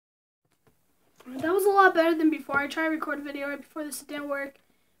was a lot better than before. I tried to record a video right before this, it didn't work.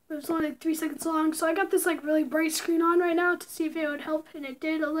 It was only like 3 seconds long, so I got this like really bright screen on right now to see if it would help, and it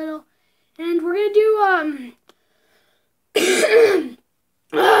did a little. And we're gonna do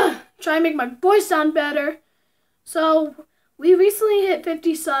try and make my voice sound better. So we recently hit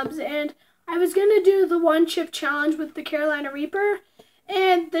 50 subs, and I was gonna do the 1 chip challenge with the Carolina Reaper,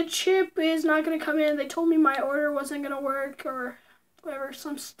 and the chip is not gonna come in. They told me my order wasn't gonna work or whatever,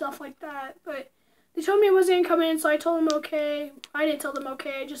 some stuff like that, but they told me it wasn't gonna come in, so I told them okay. I didn't tell them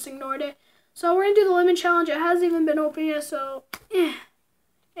okay, I just ignored it. So we're gonna do the lemon challenge. It hasn't even been open yet, so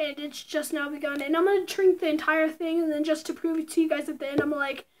and it's just now begun. And I'm gonna drink the entire thing, and then just to prove it to you guys at the end, I'm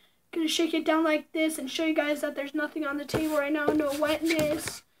gonna shake it down like this and show you guys that there's nothing on the table right now, no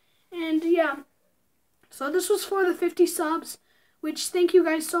wetness. And yeah, so this was for the 50 subs, which thank you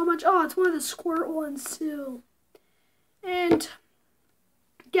guys so much. Oh, it's one of the squirt ones too. And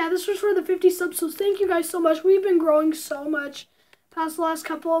yeah, this was for the 50 subs, so thank you guys so much. We've been growing so much past the last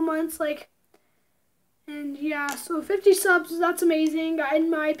couple of months, and yeah, so 50 subs, that's amazing. In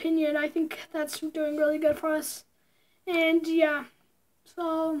my opinion, I think that's doing really good for us. And yeah,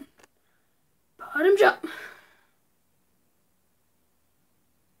 so put him jump.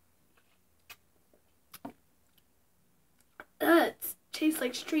 It tastes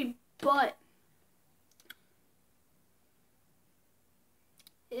like straight butt.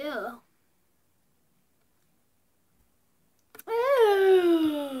 Ew.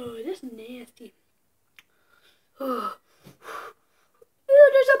 Oh, that's nasty. Oh. Ew,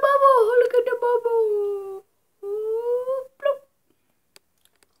 there's a bubble. Look at the bubble. Oh, bloop.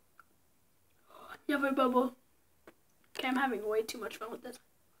 Another bubble. Okay, I'm having way too much fun with this.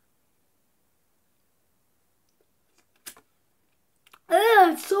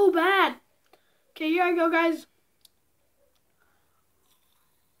 Ugh, it's so bad. Okay, here I go, guys.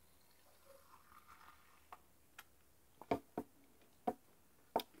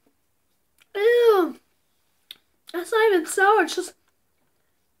 Ew. That's not even sour. It's just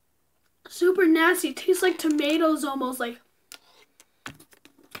super nasty. It tastes like tomatoes almost, like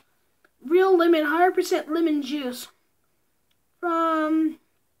real lemon, 100% lemon juice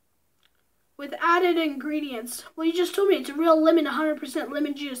with added ingredients. Well, you just told me it's a real lemon, 100%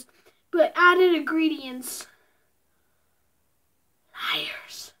 lemon juice, but added ingredients.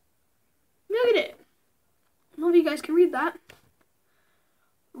 Liars. Look at it. I don't know if you guys can read that.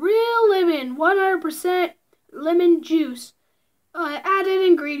 Real lemon, 100% lemon juice, added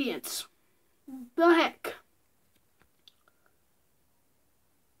ingredients. The heck.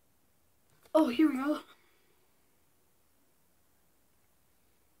 Oh, here we go.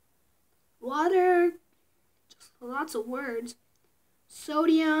 Water, just lots of words.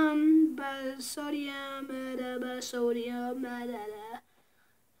 Sodium, sodium, sodium,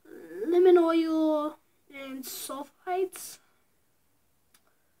 lemon oil, and sulfites.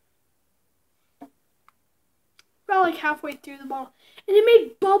 About like halfway through the bottle, and it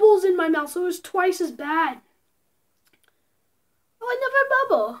made bubbles in my mouth, so it was twice as bad. Oh, another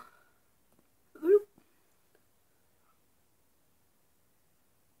bubble. Oop.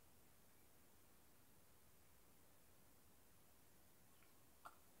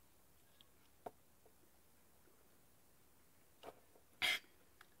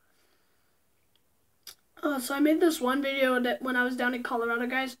 Oh, so I made this one video that when I was down in Colorado,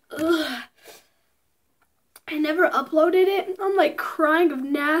 guys. Ugh. I never uploaded it. I'm like crying of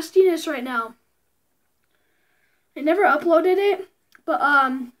nastiness right now. I never uploaded it, but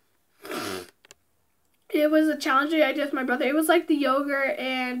it was a challenge I did with my brother. It was like the yogurt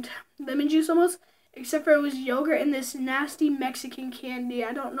and lemon juice almost, except for it was yogurt and this nasty Mexican candy.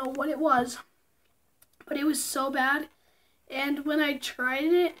 I don't know what it was, but it was so bad. And when I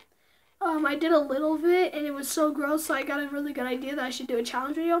tried it, I did a little of it, and it was so gross, so I got a really good idea that I should do a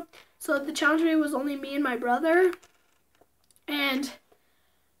challenge video. So the challenge video was only me and my brother, and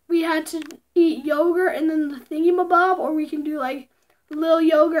we had to eat yogurt and then the thingamabob, or we can do like little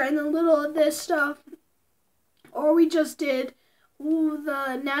yogurt and then little of this stuff, or we just did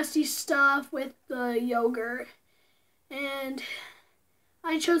the nasty stuff with the yogurt. And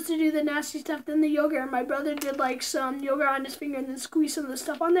I chose to do the nasty stuff, then the yogurt, and my brother did like some yogurt on his finger and then squeeze some of the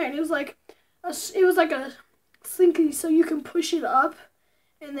stuff on there, and it was like a slinky, so you can push it up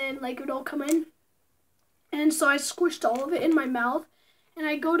and then like it'll come in. And so I squished all of it in my mouth, and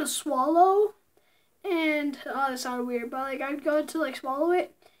I go to swallow, and oh, that sounded weird, but like I'd go to like swallow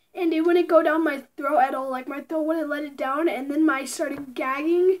it, and it wouldn't go down my throat at all. Like my throat wouldn't let it down, and then I started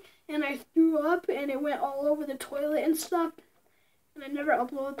gagging, and I threw up, and it went all over the toilet and stuff. And I never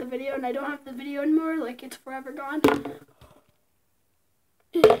uploaded the video, and I don't have the video anymore. Like, it's forever gone.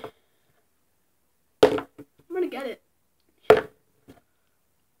 get it.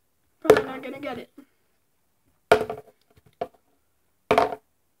 Probably not gonna get it. I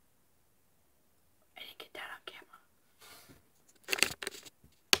didn't get that on camera.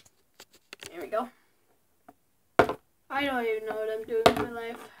 There we go. I don't even know what I'm doing with my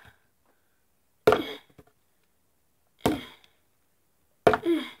life.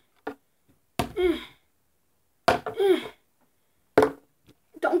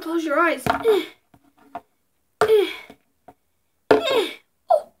 Don't close your eyes. Oh,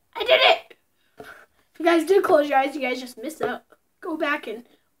 I did it! If you guys did close your eyes, you guys just missed out. Go back and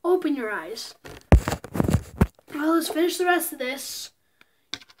open your eyes. Well, let's finish the rest of this.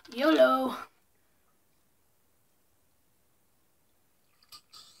 YOLO.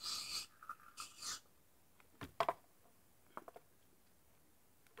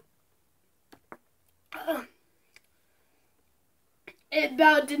 It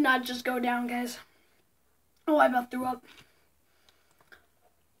about did not just go down, guys. Oh, I about threw up.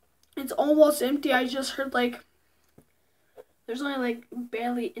 It's almost empty. I just heard, like, there's only, like,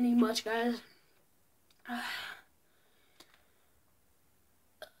 barely any much, guys.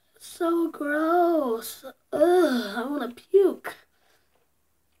 So gross. Ugh, I want to puke.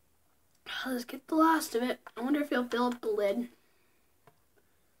 Let's get the last of it. I wonder if he'll fill up the lid.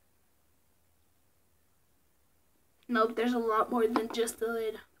 Nope, there's a lot more than just the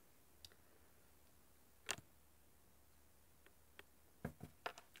lid.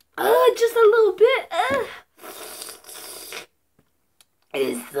 Just a little bit.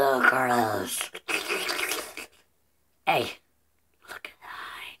 It's so gross. Hey, look at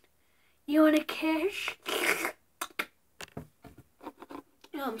that. You want a kiss?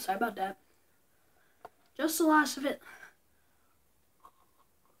 Yeah, I'm sorry about that. Just the last of it.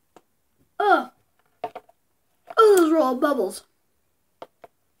 Oh, those are all bubbles.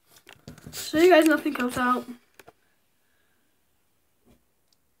 So you guys, nothing comes out.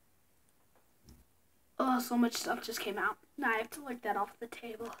 Oh, so much stuff just came out. Now I have to lick that off the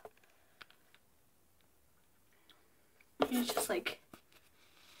table. It's just like,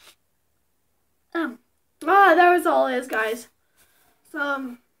 that was all it is, guys.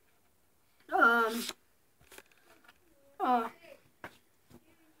 So,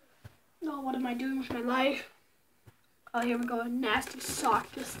 what am I doing with my life? Oh, here we go, a nasty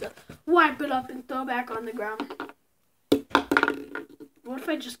sock just to wipe it up and throw back on the ground. What if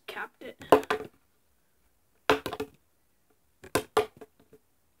I just capped it?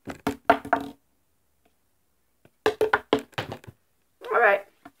 Alright.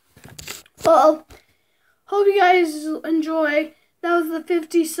 Well, hope you guys enjoy. That was the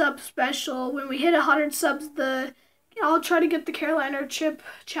 50 sub special. When we hit 100 subs, I'll try to get the Carolina chip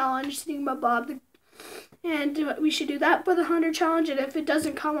challenge, Stigma Bob, and we should do that for the 100 challenge. And if it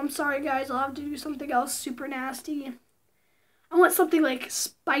doesn't come, I'm sorry, guys. I'll have to do something else super nasty. I want something like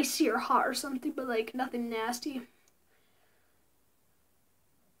spicy or hot or something, but like nothing nasty.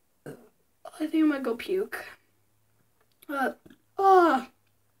 I think I'm gonna go puke. I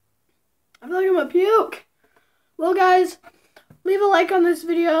feel like I'm gonna puke. Well, guys, leave a like on this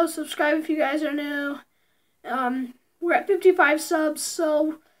video. Subscribe if you guys are new. We're at 55 subs,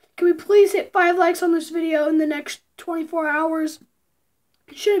 so can we please hit 5 likes on this video in the next 24 hours?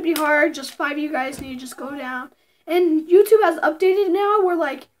 It shouldn't be hard. Just 5 of you guys need to just go down. And YouTube has updated now where,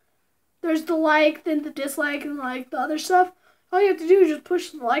 like, there's the like, then the dislike, and, like, the other stuff. All you have to do is just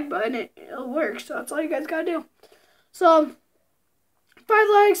push the like button. It'll work. So that's all you guys gotta do. So, 5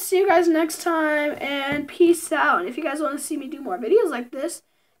 likes. See you guys next time. And peace out. And if you guys want to see me do more videos like this,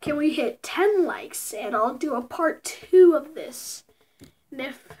 can we hit 10 likes? And I'll do a part 2 of this. And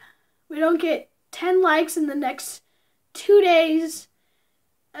if we don't get 10 likes in the next 2 days,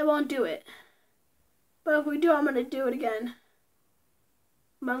 I won't do it. But if we do, I'm going to do it again.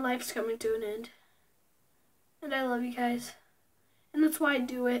 My life's coming to an end. And I love you guys. And that's why I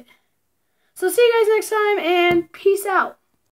do it. So see you guys next time, and peace out.